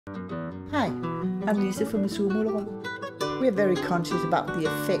Hi, I'm Lisa from Reusable. We are very conscious about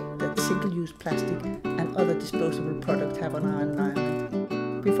the effect that single-use plastic and other disposable products have on our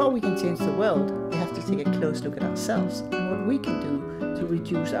environment. Before we can change the world, we have to take a close look at ourselves and what we can do to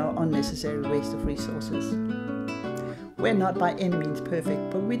reduce our unnecessary waste of resources. We're not by any means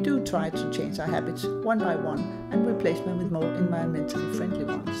perfect, but we do try to change our habits one by one and replace them with more environmentally friendly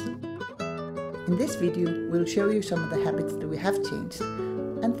ones. In this video, we'll show you some of the habits that we have changed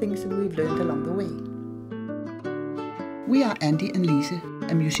and things that we've learned along the way. We are Andy and Lisa,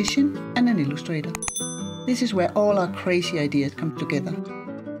 a musician and an illustrator. This is where all our crazy ideas come together.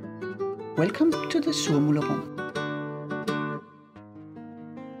 Welcome to the Soundcloud.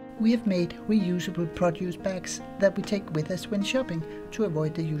 We have made reusable produce bags that we take with us when shopping to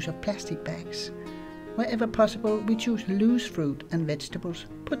avoid the use of plastic bags. Wherever possible, we choose loose fruit and vegetables,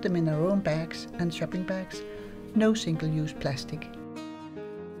 put them in our own bags and shopping bags. No single-use plastic.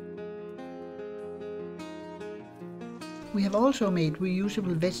 We have also made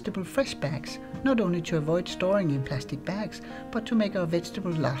reusable vegetable fresh bags, not only to avoid storing in plastic bags, but to make our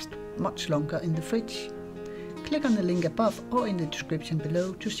vegetables last much longer in the fridge. Click on the link above or in the description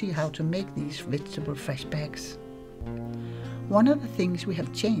below to see how to make these vegetable fresh bags. One of the things we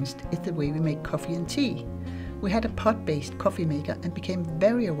have changed is the way we make coffee and tea. We had a pot-based coffee maker and became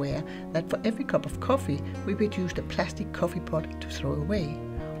very aware that for every cup of coffee we produced a plastic coffee pot to throw away.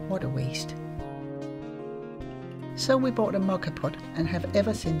 What a waste. So we bought a mocha pot and have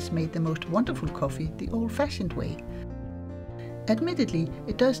ever since made the most wonderful coffee the old-fashioned way. Admittedly,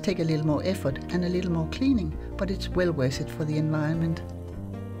 it does take a little more effort and a little more cleaning, but it's well worth it for the environment.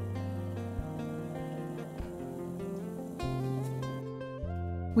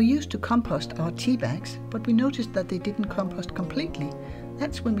 We used to compost our tea bags, but we noticed that they didn't compost completely.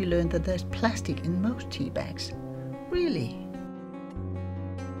 That's when we learned that there's plastic in most tea bags. Really?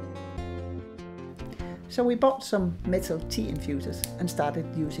 So we bought some metal tea infusers and started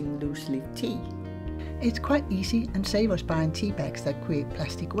using loose leaf tea. It's quite easy and saves us buying tea bags that create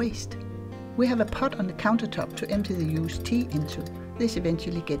plastic waste. We have a pot on the countertop to empty the used tea into. This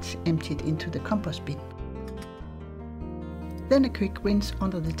eventually gets emptied into the compost bin. Then a quick rinse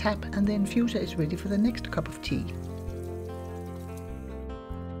under the tap and the infuser is ready for the next cup of tea.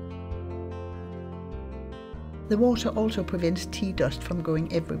 The water also prevents tea dust from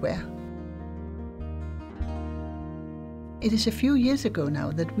going everywhere. It is a few years ago now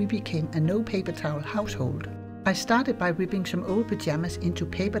that we became a no paper towel household. I started by ripping some old pajamas into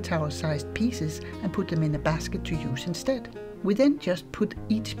paper towel sized pieces and put them in a basket to use instead. We then just put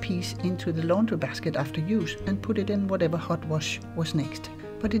each piece into the laundry basket after use and put it in whatever hot wash was next.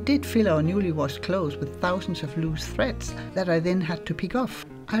 But it did fill our newly washed clothes with thousands of loose threads that I then had to pick off.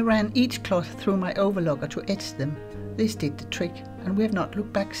 I ran each cloth through my overlocker to etch them. This did the trick and we have not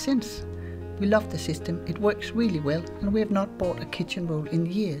looked back since. We love the system, it works really well, and we have not bought a kitchen roll in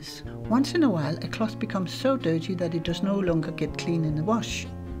years. Once in a while a cloth becomes so dirty that it does no longer get clean in the wash.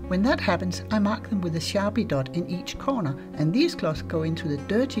 When that happens, I mark them with a Sharpie dot in each corner, and these cloths go into the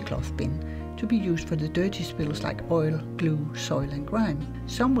dirty cloth bin to be used for the dirty spills like oil, glue, soil and grime.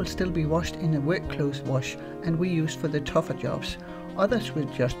 Some will still be washed in a work clothes wash and reused for the tougher jobs. Others will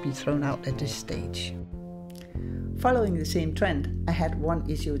just be thrown out at this stage. Following the same trend, I had one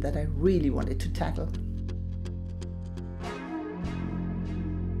issue that I really wanted to tackle.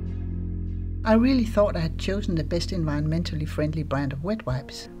 I really thought I had chosen the best environmentally friendly brand of wet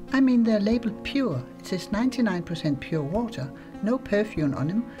wipes. I mean, they're labelled pure. It says 99% pure water, no perfume on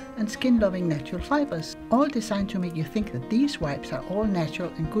them, and skin-loving natural fibres. All designed to make you think that these wipes are all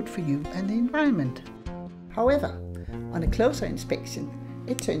natural and good for you and the environment. However, on a closer inspection,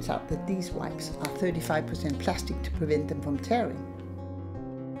 it turns out that these wipes are 35% plastic to prevent them from tearing.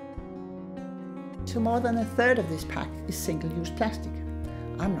 So more than a third of this pack is single-use plastic.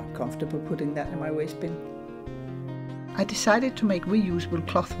 I'm not comfortable putting that in my waste bin. I decided to make reusable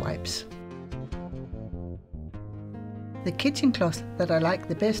cloth wipes. The kitchen cloths that I like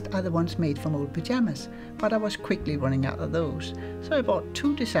the best are the ones made from old pajamas, but I was quickly running out of those, so I bought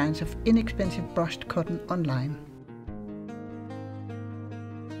 2 designs of inexpensive brushed cotton online.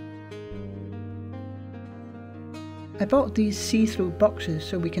 I bought these see-through boxes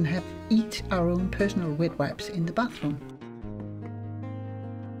so we can have each our own personal wet wipes in the bathroom.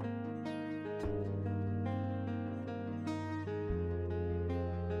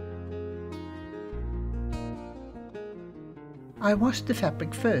 I washed the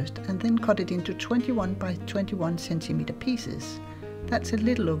fabric first and then cut it into 21 by 21 centimeter pieces. That's a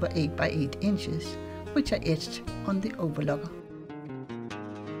little over 8 by 8 inches, which I etched on the overlocker.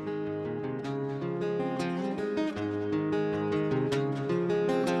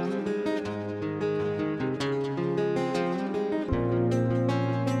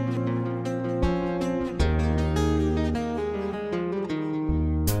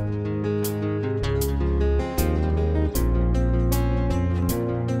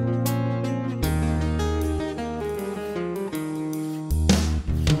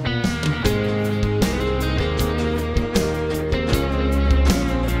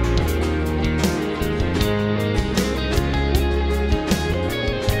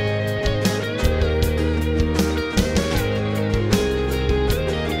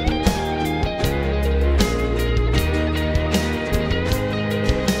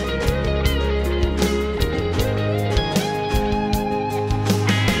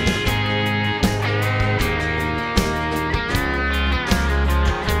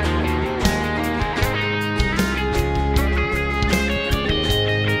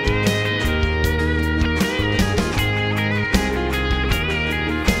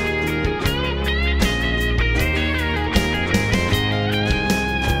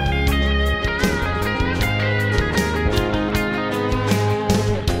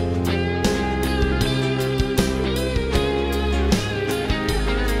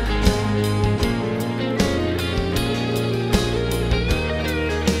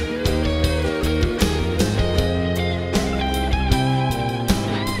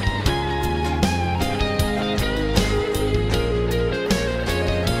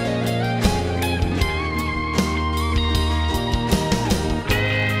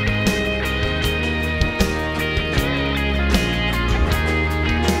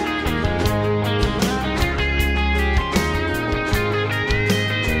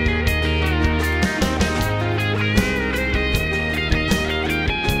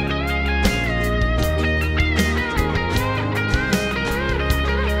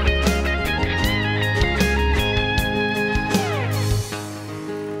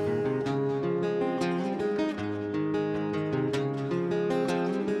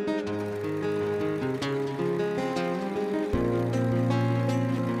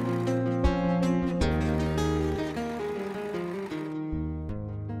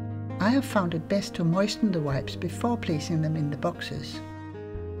 I have found it best to moisten the wipes before placing them in the boxes.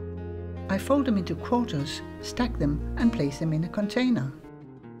 I fold them into quarters, stack them and place them in a container.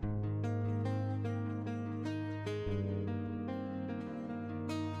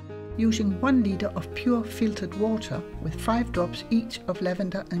 Using 1 liter of pure filtered water with 5 drops each of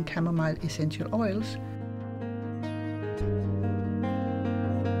lavender and chamomile essential oils,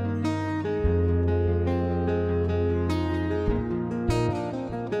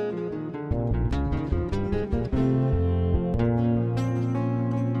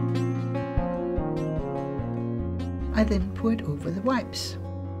 I then pour it over the wipes.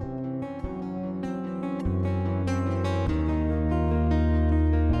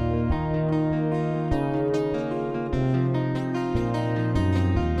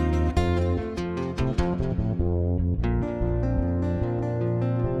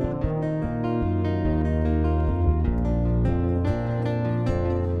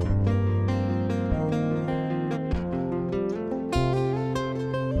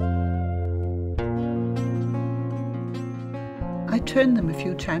 I turn them a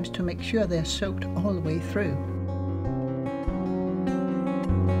few times to make sure they are soaked all the way through.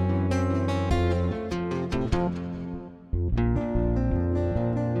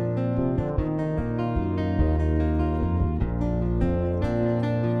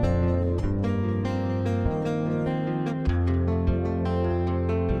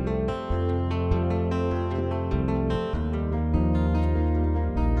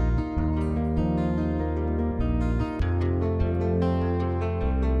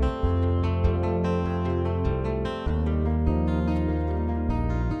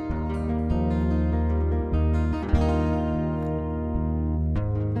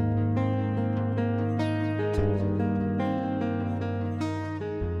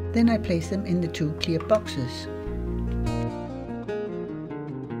 Then I place them in the 2 clear boxes.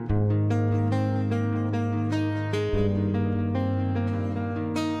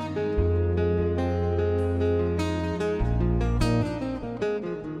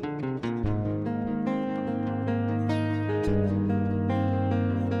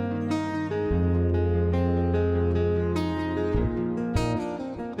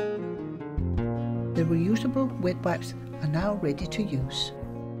 The reusable wet wipes are now ready to use.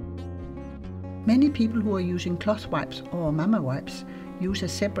 Many people who are using cloth wipes or mama wipes use a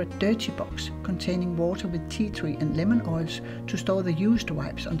separate dirty box containing water with tea tree and lemon oils to store the used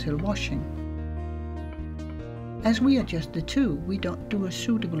wipes until washing. As we are just the 2, we don't do a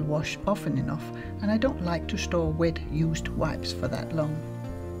suitable wash often enough, and I don't like to store wet used wipes for that long.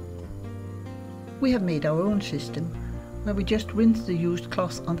 We have made our own system where we just rinse the used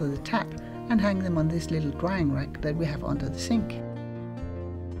cloths under the tap and hang them on this little drying rack that we have under the sink.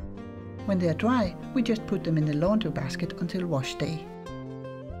 When they are dry, we just put them in the laundry basket until wash day.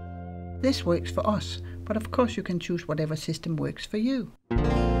 This works for us, but of course you can choose whatever system works for you.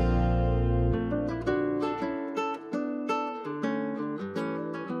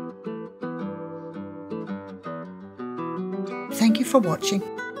 Thank you for watching.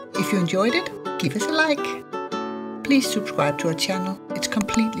 If you enjoyed it, give us a like. Please subscribe to our channel, it's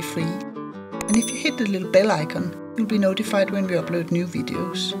completely free. And if you hit the little bell icon, you'll be notified when we upload new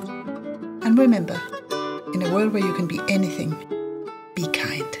videos. And remember, in a world where you can be anything, be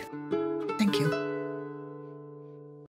kind.